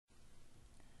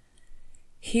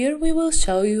Here we will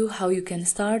show you how you can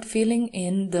start filling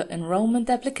in the enrollment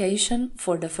application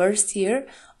for the first year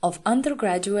of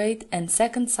undergraduate and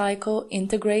second cycle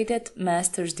integrated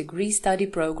master's degree study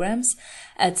programs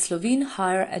at Slovene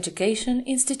higher education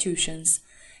institutions,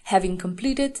 having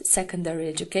completed secondary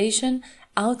education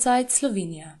outside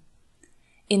Slovenia.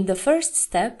 In the first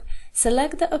step,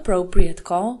 select the appropriate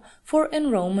call for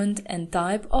enrollment and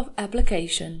type of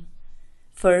application.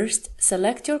 First,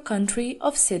 select your country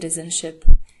of citizenship.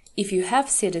 If you have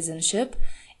citizenship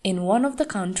in one of the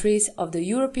countries of the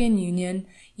European Union,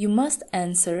 you must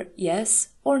answer yes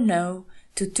or no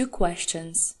to two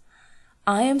questions.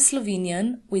 I am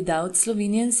Slovenian without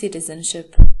Slovenian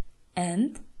citizenship,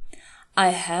 and I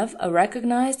have a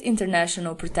recognized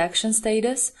international protection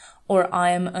status, or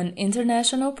I am an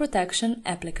international protection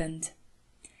applicant.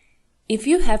 If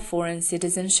you have foreign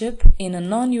citizenship in a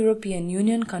non-European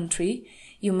Union country,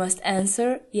 you must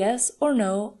answer yes or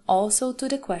no also to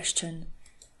the question.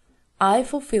 I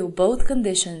fulfill both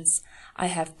conditions. I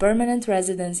have permanent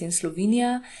residence in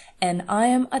Slovenia and I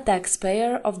am a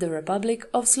taxpayer of the Republic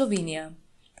of Slovenia.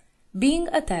 Being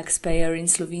a taxpayer in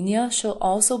Slovenia shall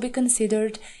also be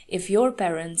considered if your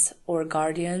parents or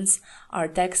guardians are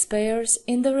taxpayers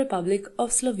in the Republic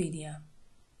of Slovenia.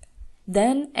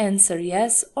 Then answer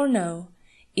yes or no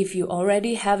if you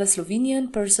already have a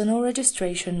Slovenian personal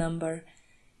registration number.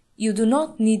 You do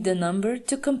not need the number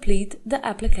to complete the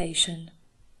application.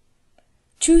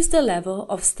 Choose the level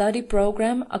of study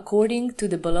program according to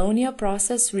the Bologna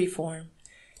process reform.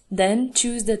 Then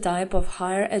choose the type of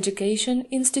higher education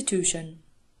institution.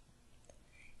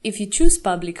 If you choose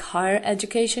public higher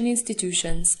education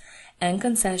institutions and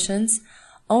concessions,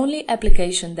 only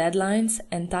application deadlines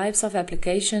and types of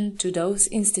application to those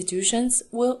institutions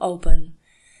will open.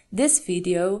 This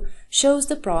video shows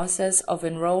the process of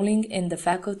enrolling in the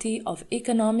Faculty of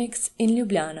Economics in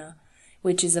Ljubljana,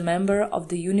 which is a member of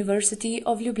the University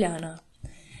of Ljubljana.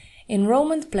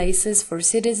 Enrollment places for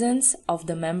citizens of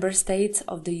the member states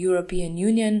of the European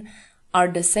Union are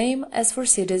the same as for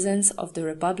citizens of the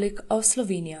Republic of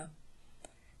Slovenia.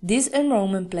 These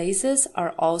enrollment places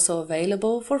are also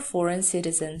available for foreign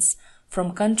citizens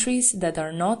from countries that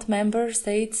are not member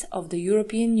states of the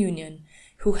European Union,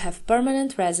 who have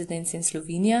permanent residence in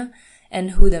Slovenia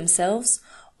and who themselves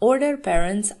or their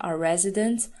parents are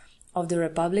residents of the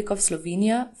Republic of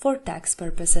Slovenia for tax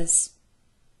purposes.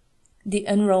 The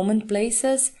enrollment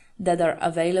places that are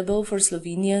available for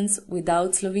Slovenians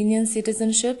without Slovenian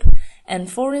citizenship and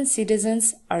foreign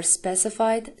citizens are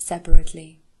specified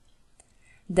separately.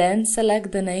 Then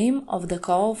select the name of the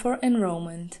call for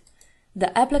enrollment,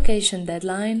 the application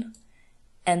deadline,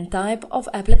 and type of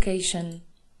application,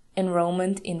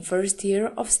 enrollment in first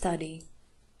year of study.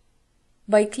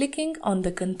 By clicking on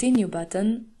the Continue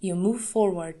button, you move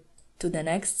forward to the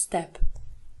next step.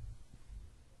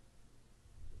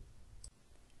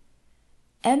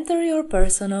 Enter your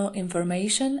personal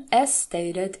information as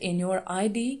stated in your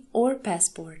ID or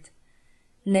passport.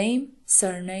 Name,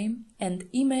 surname, and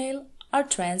email are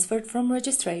transferred from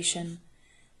registration.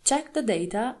 Check the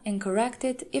data and correct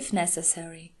it if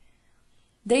necessary.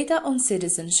 Data on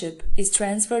citizenship is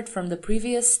transferred from the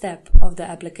previous step of the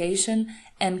application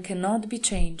and cannot be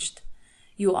changed.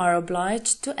 You are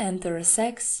obliged to enter a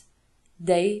sex,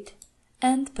 date,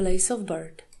 and place of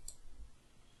birth.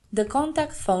 The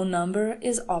contact phone number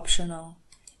is optional.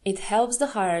 It helps the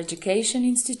higher education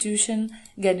institution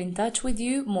get in touch with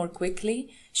you more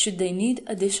quickly should they need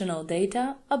additional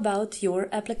data about your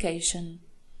application.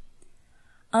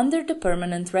 Under the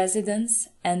permanent residence,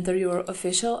 enter your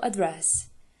official address.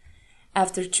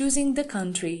 After choosing the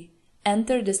country,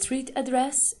 enter the street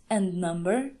address and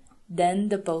number, then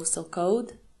the postal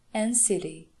code and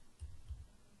city.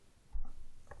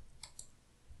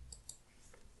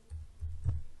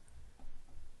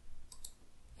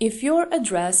 If your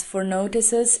address for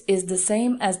notices is the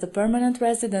same as the permanent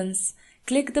residence,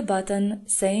 click the button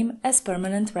Same as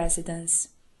Permanent Residence.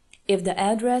 If the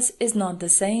address is not the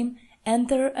same,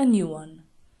 enter a new one.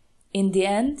 In the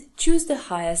end, choose the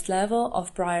highest level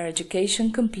of prior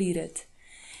education completed.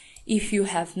 If you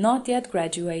have not yet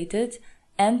graduated,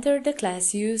 enter the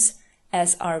class use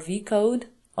SRV code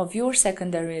of your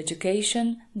secondary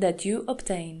education that you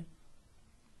obtain.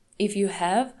 If you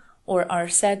have or are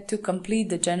set to complete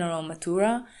the General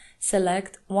Matura,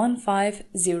 select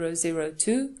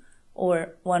 15002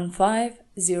 or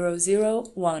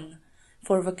 15001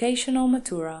 for Vocational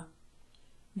Matura.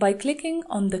 By clicking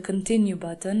on the Continue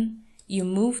button, you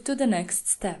move to the next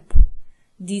step,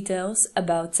 Details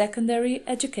about Secondary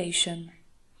Education.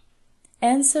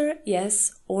 Answer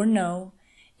yes or no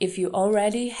if you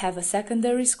already have a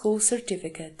secondary school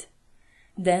certificate.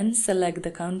 Then select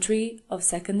the country of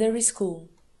secondary school.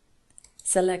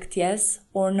 Select yes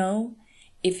or no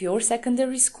if your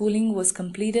secondary schooling was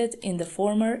completed in the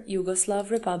former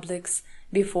Yugoslav republics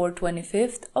before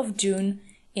 25th of June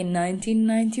in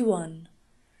 1991.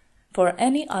 For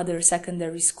any other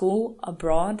secondary school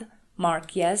abroad,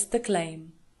 mark yes the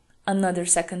claim. Another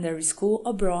secondary school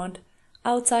abroad,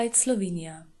 outside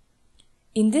Slovenia.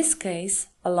 In this case,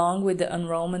 along with the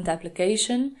enrollment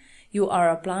application, you are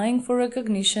applying for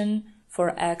recognition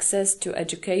for access to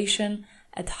education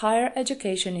at higher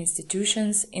education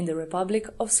institutions in the Republic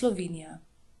of Slovenia.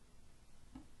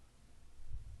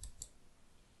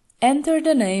 Enter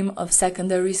the name of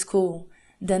secondary school,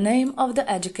 the name of the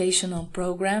educational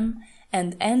program,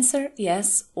 and answer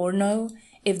yes or no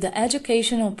if the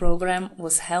educational program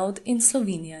was held in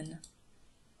Slovenian.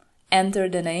 Enter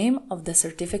the name of the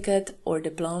certificate or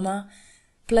diploma,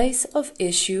 place of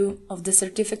issue of the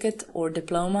certificate or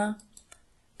diploma,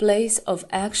 place of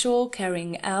actual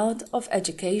carrying out of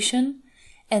education,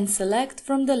 and select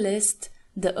from the list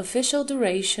the official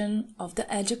duration of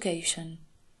the education.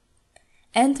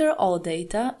 Enter all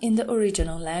data in the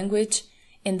original language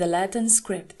in the Latin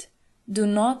script. Do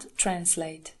not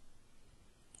translate.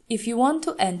 If you want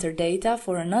to enter data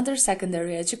for another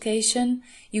secondary education,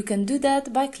 you can do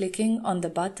that by clicking on the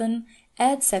button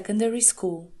Add Secondary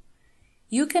School.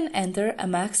 You can enter a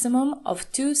maximum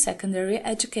of 2 secondary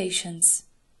educations.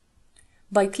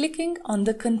 By clicking on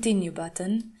the Continue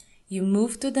button, you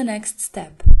move to the next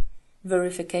step,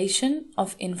 verification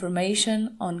of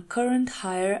information on current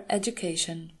higher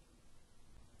education.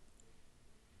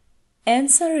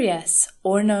 Answer yes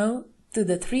or no to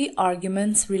the 3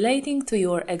 arguments relating to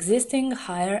your existing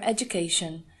higher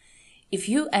education. If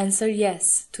you answer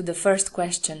yes to the first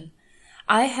question,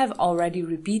 I have already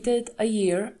repeated a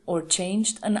year or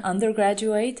changed an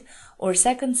undergraduate or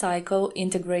second cycle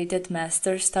integrated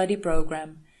master study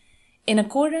program. In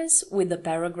accordance with the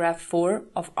paragraph 4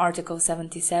 of Article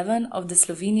 77 of the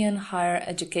Slovenian Higher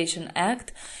Education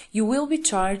Act, you will be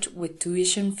charged with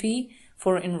tuition fee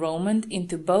for enrollment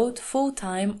into both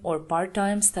full-time or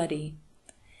part-time study.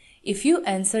 If you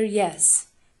answer yes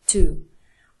to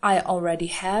I already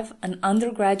have an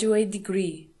undergraduate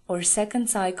degree or second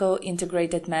cycle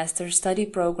integrated master study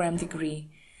program degree,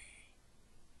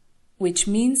 which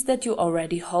means that you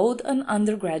already hold an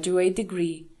undergraduate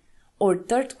degree, or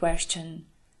third question,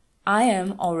 I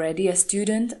am already a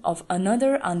student of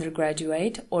another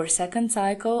undergraduate or second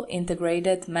cycle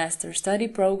integrated master study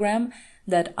program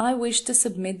that I wish to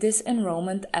submit this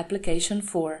enrollment application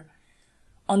for.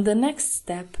 On the next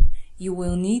step, you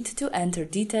will need to enter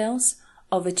details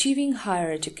of achieving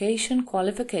higher education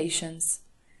qualifications.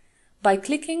 By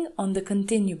clicking on the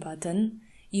Continue button,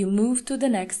 you move to the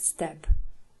next step,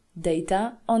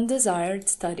 Data on Desired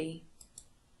Study.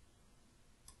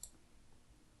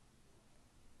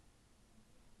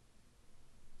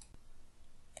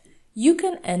 You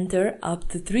can enter up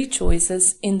to 3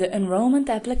 choices in the enrollment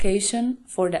application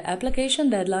for the application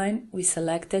deadline we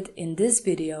selected in this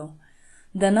video.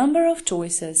 The number of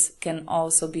choices can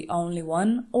also be only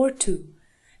 1 or 2,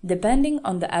 depending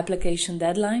on the application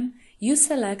deadline you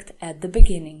select at the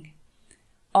beginning.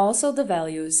 Also, the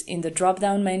values in the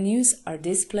drop-down menus are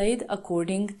displayed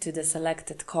according to the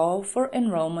selected call for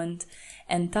enrollment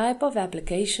and type of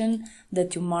application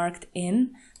that you marked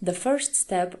in the first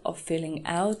step of filling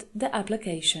out the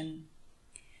application.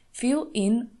 Fill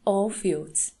in all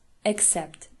fields,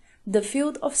 except the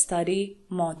field of study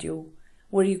module,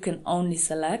 where you can only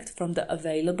select from the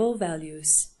available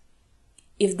values.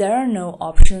 If there are no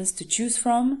options to choose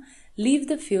from, leave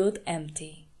the field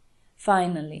empty.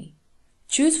 Finally,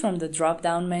 choose from the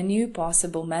drop-down menu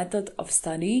possible method of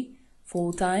study,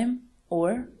 full-time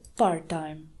or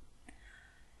part-time.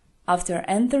 After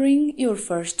entering your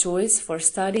first choice for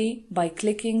study by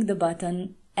clicking the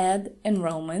button Add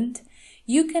Enrollment,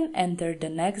 you can enter the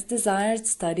next desired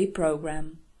study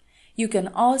program. You can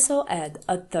also add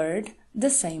a third the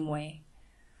same way.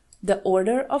 The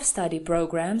order of study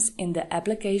programs in the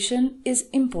application is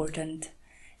important,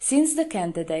 since the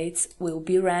candidates will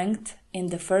be ranked in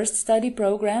the first study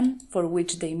program for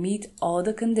which they meet all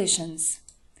the conditions.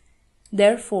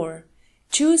 Therefore,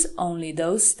 choose only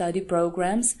those study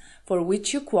programs for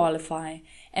which you qualify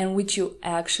and which you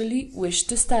actually wish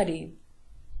to study.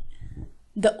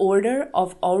 The order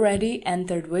of already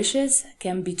entered wishes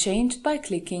can be changed by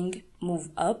clicking Move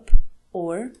Up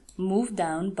or Move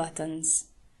Down buttons.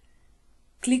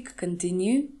 Click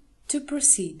Continue to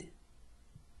proceed.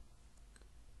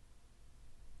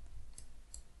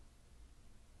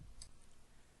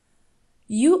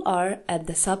 You are at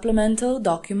the Supplemental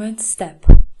Document step.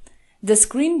 The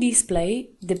screen display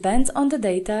depends on the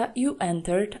data you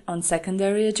entered on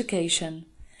secondary education.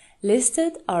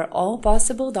 Listed are all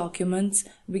possible documents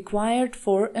required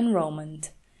for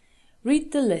enrollment.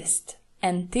 Read the list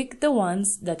and tick the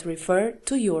ones that refer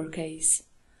to your case.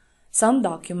 Some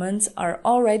documents are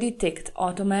already ticked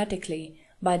automatically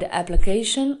by the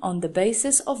application on the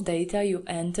basis of data you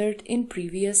entered in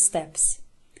previous steps.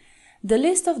 The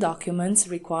list of documents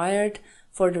required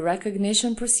for the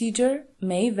recognition procedure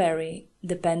may vary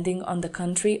depending on the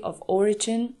country of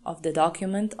origin of the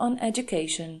document on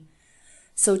education.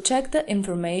 So check the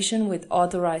information with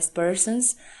authorized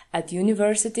persons at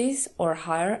universities or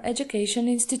higher education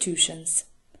institutions.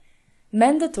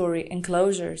 Mandatory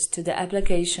enclosures to the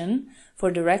application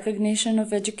for the recognition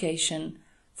of education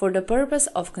for the purpose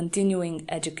of continuing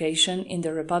education in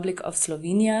the Republic of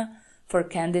Slovenia for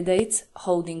candidates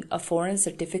holding a foreign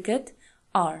certificate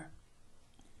are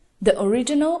the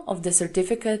original of the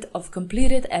certificate of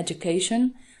completed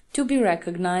education to be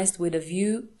recognized with a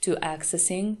view to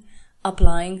accessing,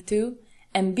 applying to,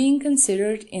 and being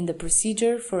considered in the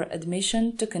procedure for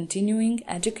admission to continuing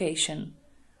education.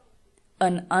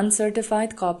 An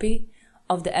uncertified copy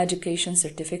of the education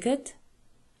certificate.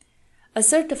 A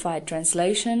certified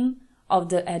translation of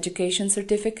the education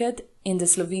certificate in the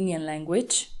Slovenian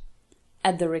language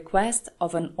at the request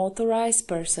of an authorized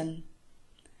person.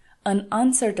 An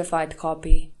uncertified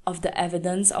copy of the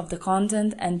evidence of the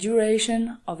content and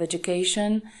duration of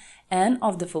education and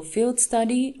of the fulfilled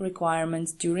study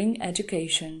requirements during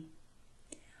education.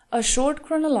 A short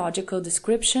chronological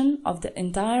description of the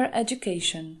entire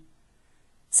education.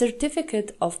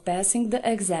 Certificate of passing the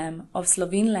exam of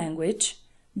Slovene language.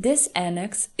 This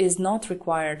annex is not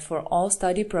required for all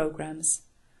study programs.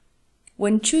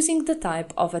 When choosing the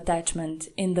type of attachment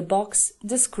in the box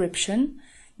Description,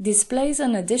 displays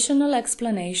an additional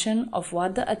explanation of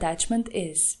what the attachment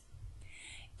is.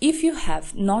 If you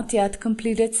have not yet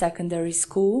completed secondary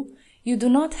school, you do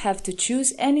not have to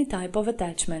choose any type of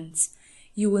attachments.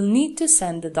 You will need to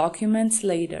send the documents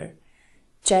later.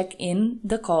 Check in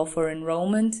the call for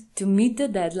enrollment to meet the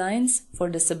deadlines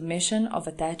for the submission of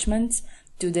attachments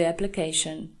to the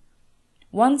application.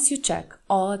 Once you check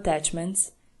all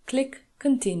attachments, click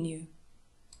Continue.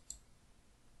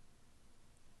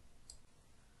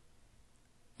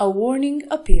 A warning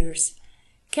appears.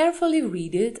 Carefully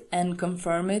read it and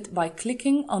confirm it by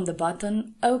clicking on the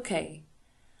button OK.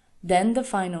 Then the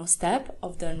final step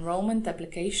of the enrollment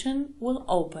application will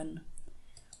open.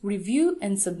 Review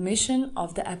and submission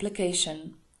of the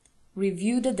application.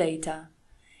 Review the data.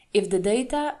 If the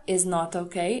data is not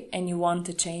OK and you want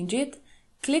to change it,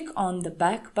 click on the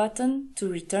Back button to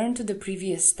return to the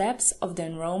previous steps of the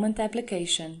enrollment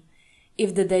application.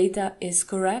 If the data is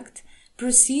correct,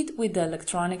 proceed with the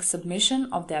electronic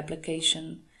submission of the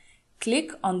application.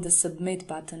 Click on the Submit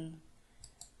button.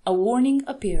 A warning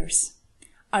appears.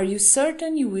 Are you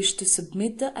certain you wish to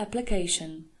submit the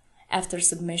application? After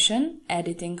submission,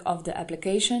 editing of the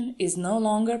application is no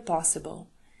longer possible.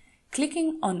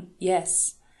 Clicking on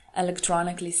Yes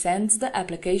electronically sends the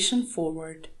application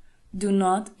forward. Do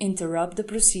not interrupt the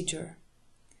procedure.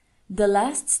 The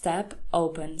last step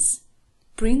opens.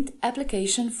 Print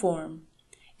application form.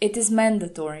 It is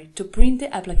mandatory to print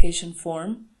the application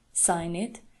form, sign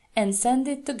it, and send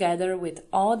it together with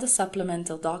all the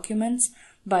supplemental documents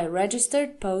by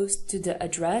registered post to the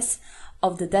address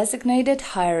of the designated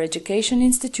higher education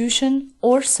institution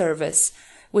or service,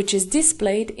 which is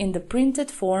displayed in the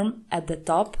printed form at the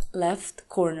top left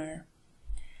corner.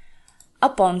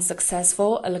 Upon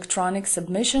successful electronic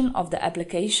submission of the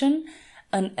application,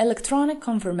 an electronic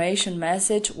confirmation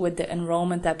message with the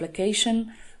enrollment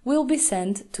application will be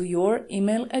sent to your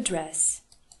email address.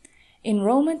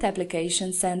 Enrollment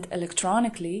application sent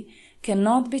electronically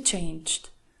cannot be changed.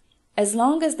 As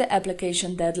long as the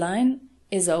application deadline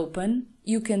is open,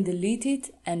 you can delete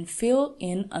it and fill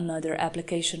in another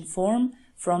application form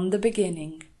from the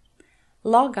beginning.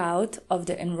 Log out of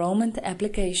the enrollment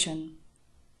application.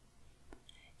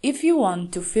 If you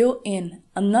want to fill in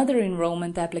another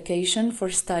enrollment application for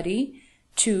study,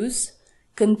 choose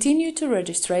Continue to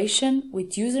registration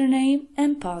with username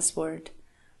and password.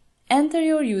 Enter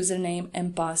your username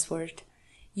and password.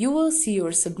 You will see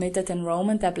your submitted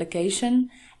enrollment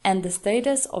application, and the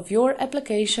status of your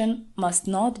application must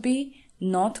not be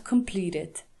not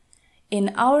completed.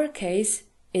 In our case,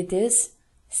 it is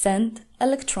sent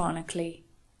electronically,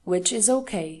 which is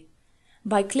okay.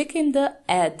 By clicking the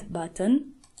Add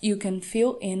button, you can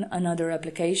fill in another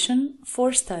application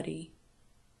for study.